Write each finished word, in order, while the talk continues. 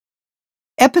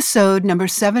Episode number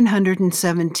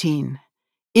 717.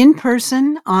 In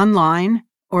person, online,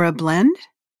 or a blend?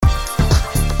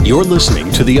 You're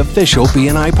listening to the official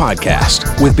BNI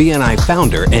podcast with BNI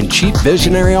founder and Chief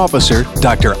Visionary Officer,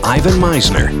 Dr. Ivan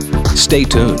Misner. Stay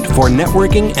tuned for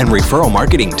networking and referral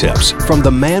marketing tips from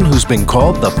the man who's been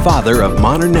called the father of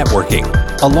modern networking,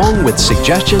 along with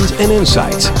suggestions and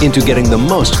insights into getting the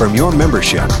most from your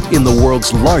membership in the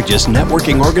world's largest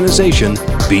networking organization,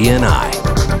 BNI.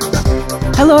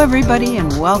 Hello, everybody,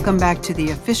 and welcome back to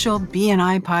the official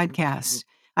BNI podcast.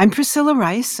 I'm Priscilla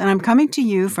Rice, and I'm coming to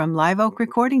you from Live Oak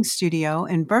Recording Studio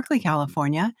in Berkeley,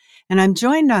 California, and I'm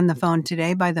joined on the phone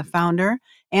today by the founder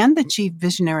and the Chief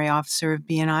Visionary Officer of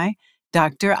BNI,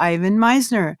 Dr. Ivan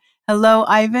Misner. Hello,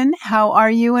 Ivan. How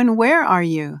are you, and where are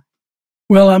you?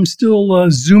 Well, I'm still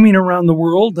zooming around the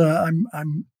world.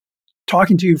 I'm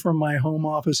talking to you from my home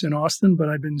office in Austin, but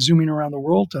I've been zooming around the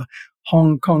world to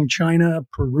Hong Kong, China,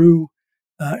 Peru,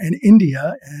 and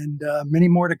India, and many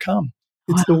more to come.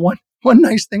 It's the one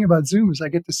nice thing about Zoom is I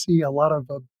get to see a lot of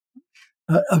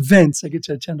events. I get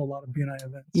to attend a lot of BNI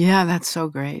events. Yeah, that's so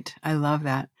great. I love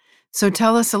that. So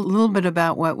tell us a little bit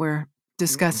about what we're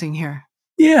discussing here.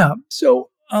 Yeah.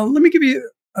 So let me give you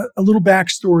a little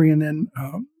backstory, and then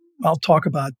I'll talk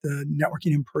about the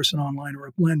networking in person, online, or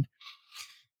a blend.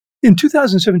 In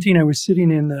 2017, I was sitting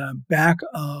in the back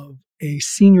of a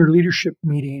senior leadership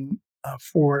meeting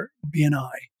for BNI.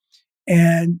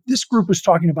 And this group was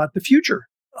talking about the future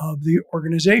of the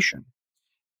organization.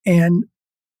 And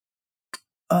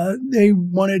they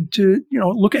wanted to,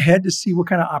 look ahead to see what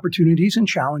kind of opportunities and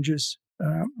challenges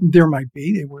there might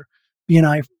be. They were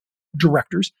BNI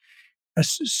directors, a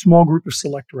small group of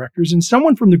select directors. And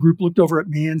someone from the group looked over at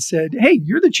me and said, "Hey,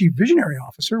 you're the Chief Visionary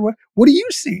Officer. What do you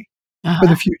see for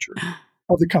the future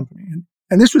of the company?"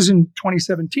 And this was in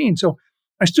 2017. So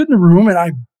I stood in the room and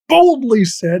I boldly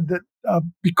said that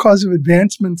because of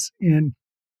advancements in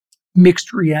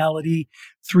mixed reality,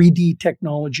 3D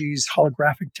technologies,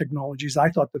 holographic technologies,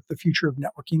 I thought that the future of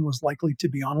networking was likely to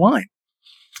be online.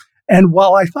 And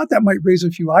while I thought that might raise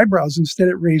a few eyebrows, instead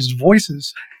it raised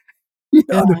voices.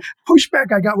 The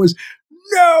pushback I got was,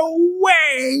 "No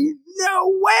way,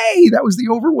 no way." That was the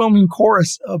overwhelming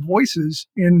chorus of voices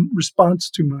in response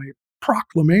to my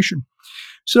proclamation.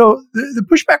 So the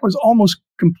pushback was almost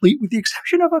complete, with the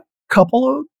exception of a couple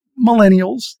of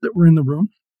millennials that were in the room.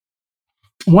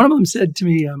 One of them said to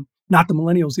me, not the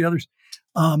millennials, the others,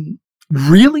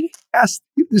 "Really?" asked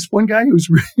this one guy who was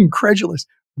really incredulous.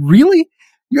 "Really?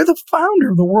 You're the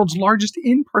founder of the world's largest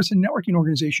in-person networking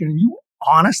organization, and you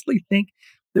honestly think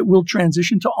that we'll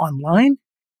transition to online?"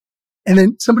 And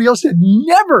then somebody else said,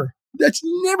 "Never. That's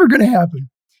never going to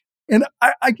happen." And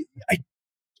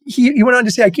he went on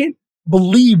to say, "I can't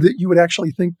believe that you would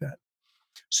actually think that."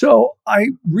 So I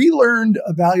relearned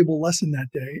a valuable lesson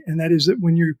that day, and that is that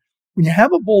when you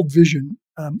have a bold vision,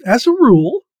 as a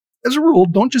rule,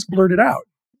 don't just blurt it out.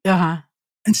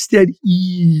 Instead,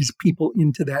 ease people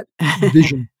into that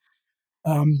vision.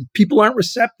 People aren't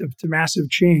receptive to massive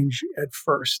change at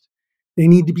first. They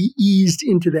need to be eased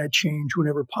into that change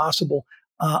whenever possible.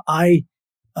 I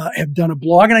have done a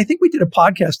blog, and I think we did a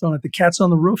podcast on it, The Cats on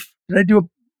the Roof. Did I do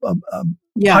a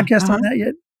podcast on that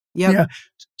yet? Yep. Yeah.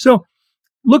 So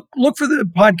look for the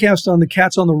podcast on The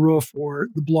Cats on the Roof, or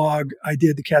the blog I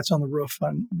did, The Cats on the Roof.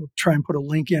 And we'll try and put a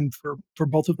link in for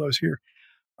both of those here.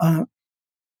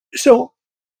 So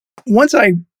once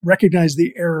I recognized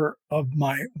the error of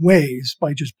my ways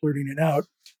by just blurting it out,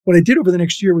 what I did over the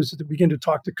next year was to begin to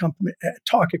talk at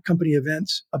company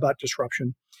events about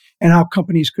disruption and how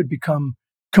companies could become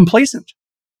complacent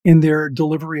in their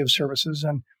delivery of services,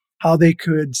 and how they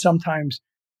could sometimes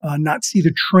not see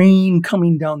the train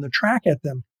coming down the track at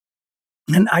them.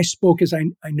 And I spoke, as I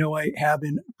know I have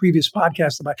in previous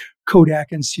podcasts, about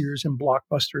Kodak and Sears and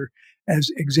Blockbuster as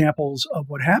examples of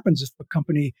what happens if a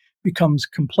company becomes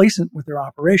complacent with their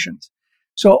operations.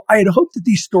 So I had hoped that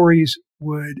these stories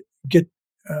would get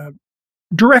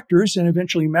directors and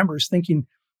eventually members thinking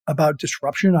about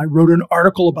disruption. I wrote an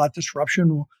article about disruption.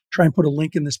 We'll try and put a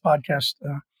link in this podcast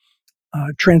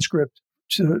transcript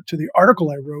to the article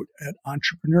I wrote at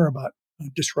Entrepreneur about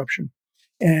disruption.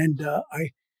 And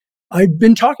I've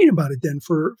been talking about it then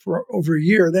for over a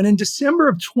year. Then in December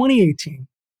of 2018,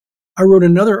 I wrote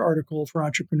another article for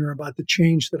Entrepreneur about the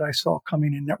change that I saw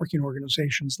coming in networking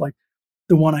organizations, like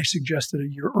the one I suggested a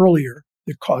year earlier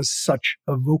that caused such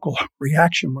a vocal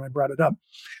reaction when I brought it up.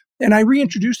 And I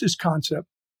reintroduced this concept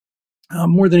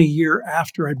more than a year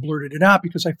after I blurted it out,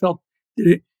 because I felt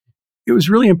that it was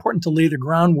really important to lay the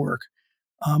groundwork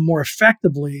more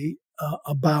effectively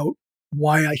about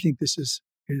why I think this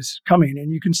is coming.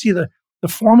 And you can see the the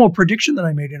formal prediction that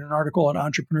I made in an article at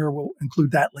Entrepreneur will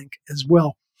include that link as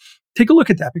well. Take a look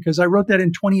at that because I wrote that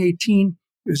in 2018.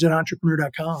 It was at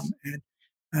entrepreneur.com.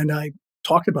 And I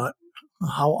talked about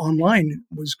how online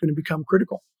was going to become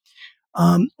critical.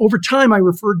 Over time, I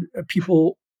referred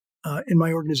people in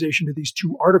my organization to these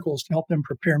two articles to help them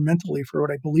prepare mentally for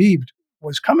what I believed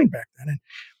was coming back then.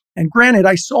 And granted,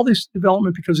 I saw this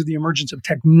development because of the emergence of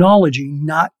technology,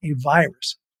 not a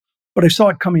virus, but I saw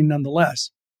it coming nonetheless.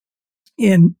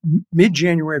 In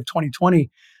mid-January of 2020,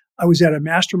 I was at a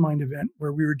mastermind event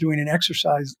where we were doing an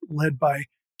exercise led by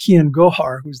Kian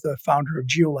Gohar, who's the founder of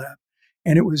GeoLab.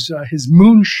 And it was his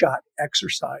moonshot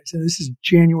exercise. And this is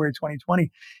January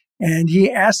 2020. And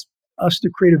he asked us to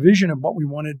create a vision of what we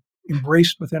wanted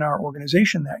embraced within our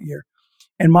organization that year.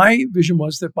 And my vision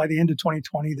was that by the end of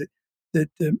 2020, that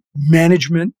the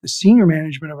management, the senior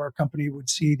management of our company would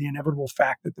see the inevitable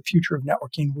fact that the future of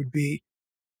networking would be,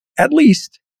 at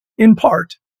least in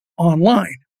part,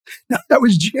 online. Now, that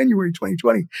was January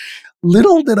 2020.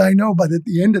 Little did I know by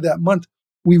the end of that month,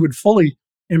 we would fully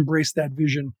embrace that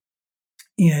vision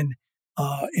in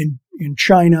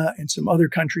China and some other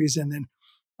countries. And then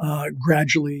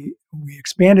gradually we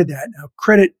expanded that. Now,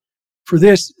 credit for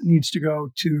this needs to go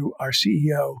to our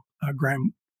CEO,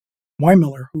 Graham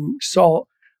Weimiller, who saw,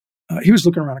 he was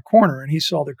looking around a corner and he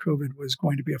saw that COVID was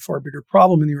going to be a far bigger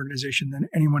problem in the organization than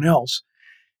anyone else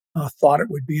thought it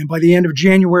would be. And by the end of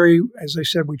January, as I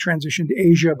said, we transitioned to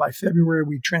Asia. By February,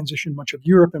 we transitioned much of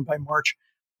Europe. And by March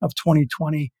of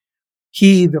 2020,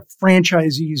 he, the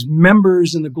franchisees,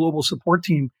 members, and the global support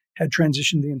team had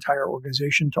transitioned the entire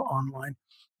organization to online.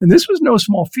 And this was no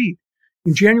small feat.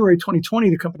 In January 2020,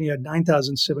 the company had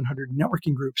 9,700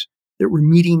 networking groups that were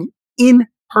meeting in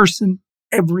person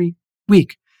every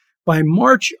week. By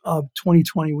March of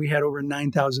 2020, we had over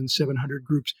 9,700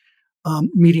 groups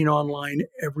meeting online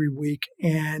every week.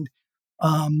 And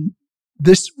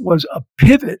this was a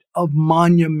pivot of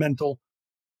monumental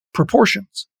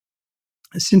proportions.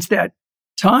 Since that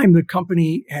time, the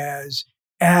company has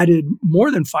added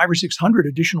more than 500 or 600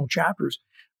 additional chapters,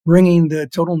 bringing the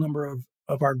total number of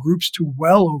our groups to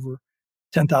well over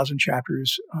 10,000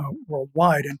 chapters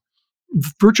worldwide. And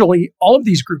virtually all of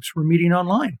these groups were meeting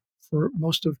online for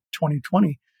most of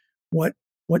 2020. What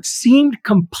seemed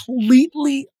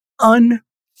completely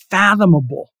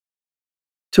unfathomable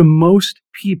to most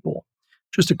people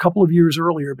just a couple of years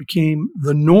earlier became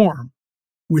the norm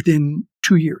within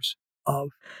 2 years of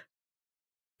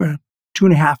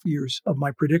 2.5 years of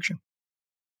my prediction.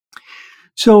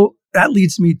 So that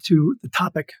leads me to the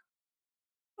topic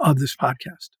of this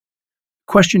podcast. The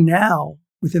question now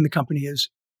within the company is,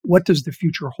 what does the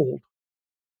future hold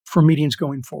for meetings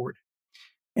going forward?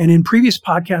 And in previous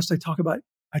podcasts, I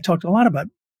talked a lot about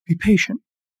be patient,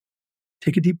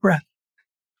 take a deep breath.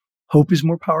 Hope is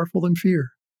more powerful than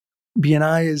fear.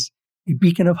 BNI is a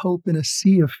beacon of hope in a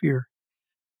sea of fear.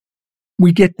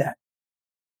 We get that.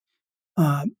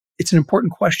 It's an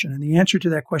important question, and the answer to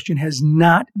that question has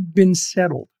not been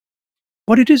settled,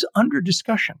 but it is under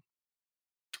discussion.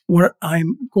 What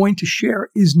I'm going to share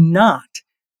is not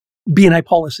BNI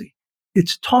policy.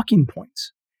 It's talking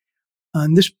points.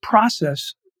 And this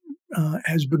process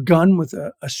has begun with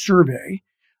a survey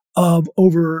of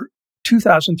over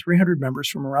 2,300 members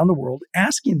from around the world,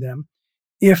 asking them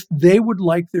if they would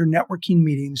like their networking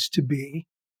meetings to be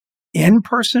in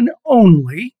person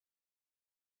only,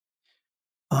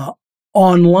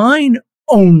 online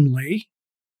only,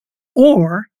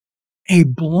 or a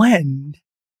blend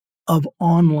of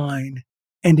online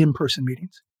and in-person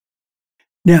meetings.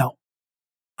 Now,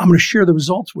 I'm going to share the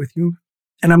results with you,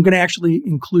 and I'm going to actually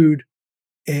include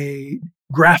a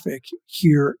graphic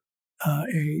here,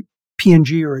 a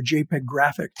PNG or a JPEG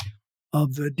graphic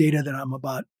of the data that I'm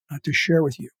about to share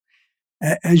with you.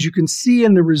 As you can see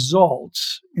in the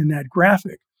results in that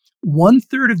graphic,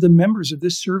 1/3 of the members of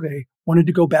this survey wanted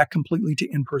to go back completely to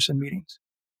in-person meetings.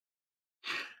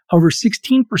 However,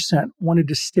 16% wanted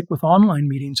to stick with online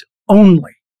meetings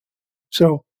only.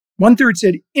 So 1/3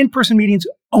 said in-person meetings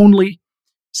only,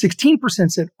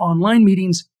 16% said online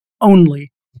meetings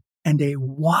only, and a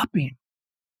whopping,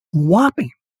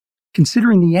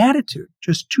 considering the attitude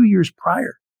just 2 years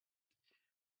prior,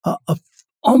 of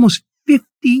almost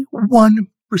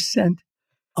 51%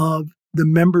 of the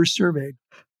members surveyed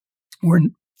were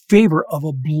in favor of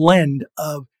a blend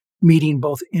of meeting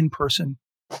both in person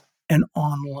and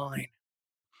online.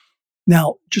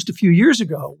 Now, just a few years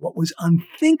ago, what was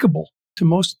unthinkable to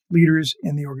most leaders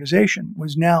in the organization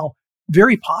was now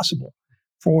very possible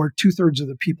for 2/3 of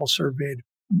the people surveyed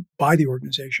by the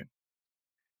organization.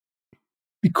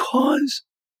 Because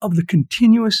of the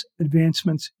continuous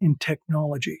advancements in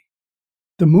technology,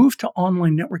 The move to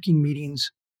online networking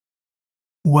meetings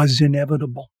was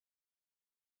inevitable.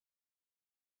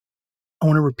 I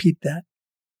want to repeat that.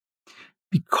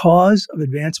 Because of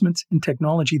advancements in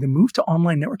technology, the move to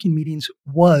online networking meetings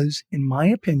was, in my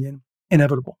opinion,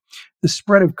 inevitable. The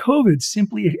spread of COVID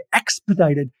simply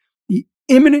expedited the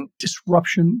imminent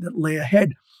disruption that lay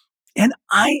ahead. And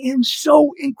I am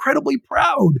so incredibly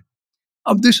proud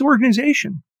of this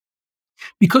organization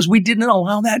because we didn't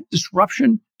allow that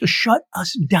disruption to shut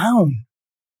us down.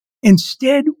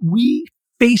 Instead, we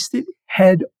faced it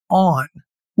head on,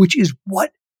 which is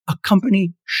what a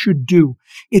company should do.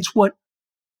 It's what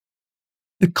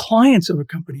the clients of a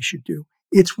company should do.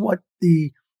 It's what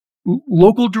the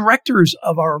local directors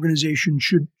of our organization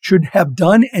should have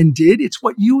done and did. It's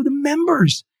what you, the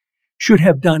members, should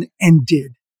have done and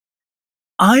did.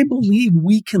 I believe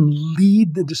we can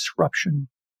lead the disruption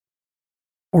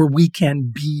or we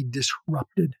can be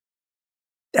disrupted.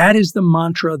 That is the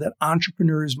mantra that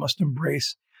entrepreneurs must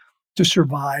embrace to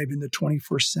survive in the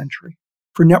 21st century.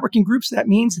 For networking groups, that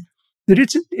means that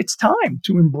it's time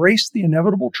to embrace the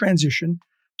inevitable transition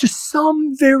to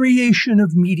some variation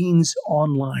of meetings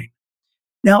online.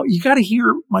 Now, you got to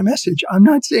hear my message. I'm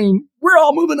not saying we're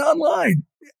all moving online.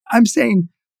 I'm saying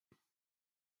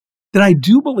that I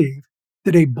do believe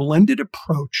that a blended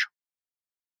approach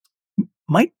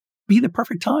might be the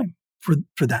perfect time for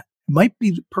that. It might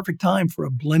be the perfect time for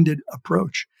a blended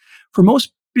approach. For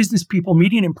most business people,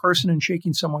 meeting in person and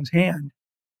shaking someone's hand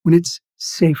when it's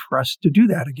safe for us to do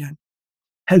that again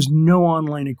has no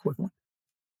online equivalent.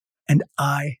 And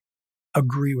I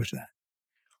agree with that.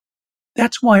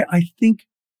 That's why I think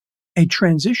a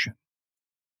transition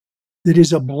that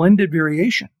is a blended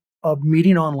variation of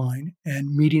meeting online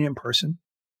and meeting in person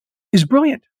is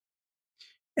brilliant.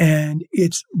 And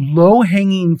it's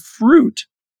low-hanging fruit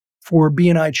for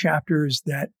BNI chapters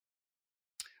that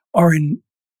are in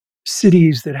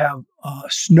cities that have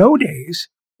snow days.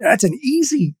 That's an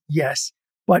easy yes.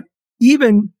 But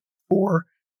even for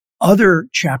other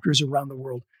chapters around the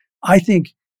world, I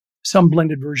think some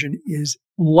blended version is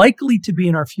likely to be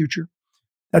in our future.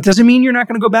 That doesn't mean you're not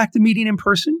going to go back to meeting in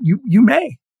person. You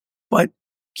may, but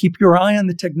keep your eye on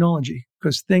the technology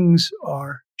because things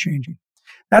are changing.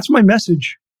 That's my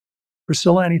message.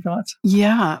 Priscilla, any thoughts?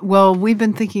 Yeah, well, we've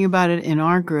been thinking about it in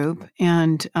our group,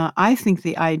 and I think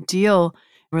the ideal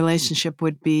relationship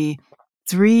would be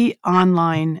 3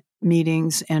 online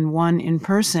meetings and 1 in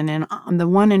person. And on the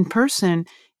 1 in person,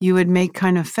 you would make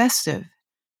kind of festive,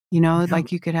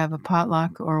 like you could have a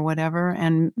potluck or whatever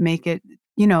and make it,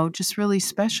 just really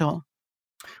special.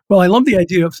 Well, I love the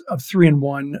idea of 3 in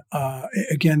 1.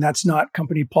 Again, that's not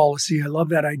company policy. I love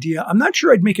that idea. I'm not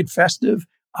sure I'd make it festive.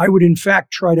 I would, in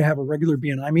fact, try to have a regular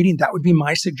BNI meeting. That would be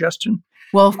my suggestion.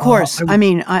 Well, of course.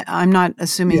 I'm not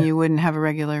assuming you wouldn't have a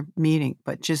regular meeting,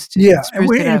 but just and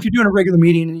if you're doing a regular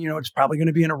meeting, it's probably going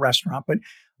to be in a restaurant, but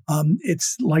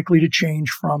it's likely to change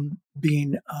from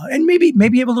being, and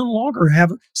maybe have a little longer,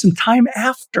 have some time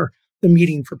after the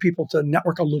meeting for people to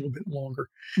network a little bit longer.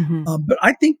 Mm-hmm. But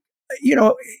I think,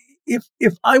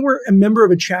 if I were a member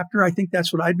of a chapter, I think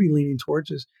that's what I'd be leaning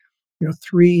towards is,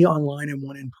 3 online and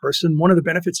 1 in person. One of the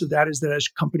benefits of that is that as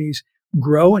companies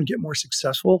grow and get more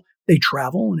successful, they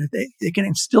travel and they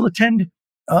can still attend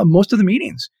most of the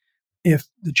meetings if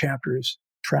the chapter is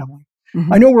traveling.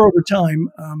 Mm-hmm. I know we're over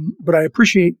time, but I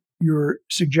appreciate your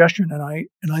suggestion and I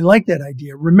like that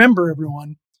idea. Remember,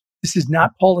 everyone, this is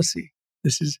not policy.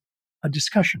 This is a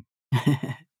discussion.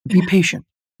 Be patient.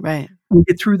 Right. We'll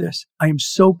get through this. I am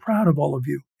so proud of all of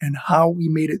you and how we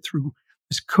made it through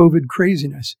this COVID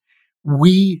craziness.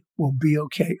 We will be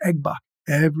okay. Eggbach,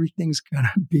 everything's going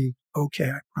to be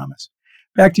okay, I promise.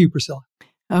 Back to you, Priscilla.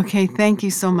 Okay, thank you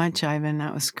so much, Ivan.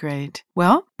 That was great.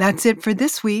 Well, that's it for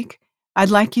this week. I'd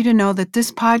like you to know that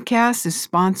this podcast is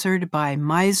sponsored by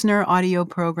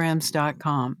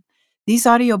MeisnerAudioprograms.com. These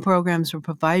audio programs will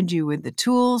provide you with the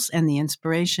tools and the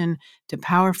inspiration to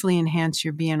powerfully enhance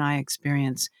your BNI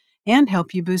experience and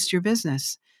help you boost your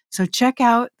business. So check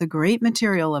out the great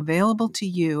material available to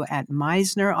you at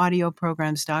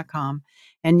MeisnerAudioprograms.com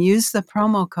and use the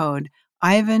promo code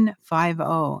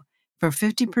IVAN50 for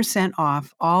 50%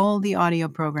 off all the audio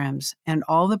programs, and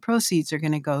all the proceeds are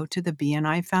going to go to the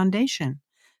BNI Foundation.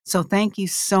 So thank you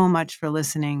so much for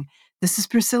listening. This is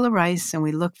Priscilla Rice, and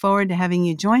we look forward to having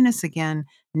you join us again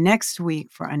next week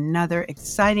for another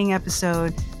exciting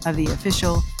episode of the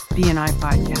official BNI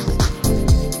Podcast.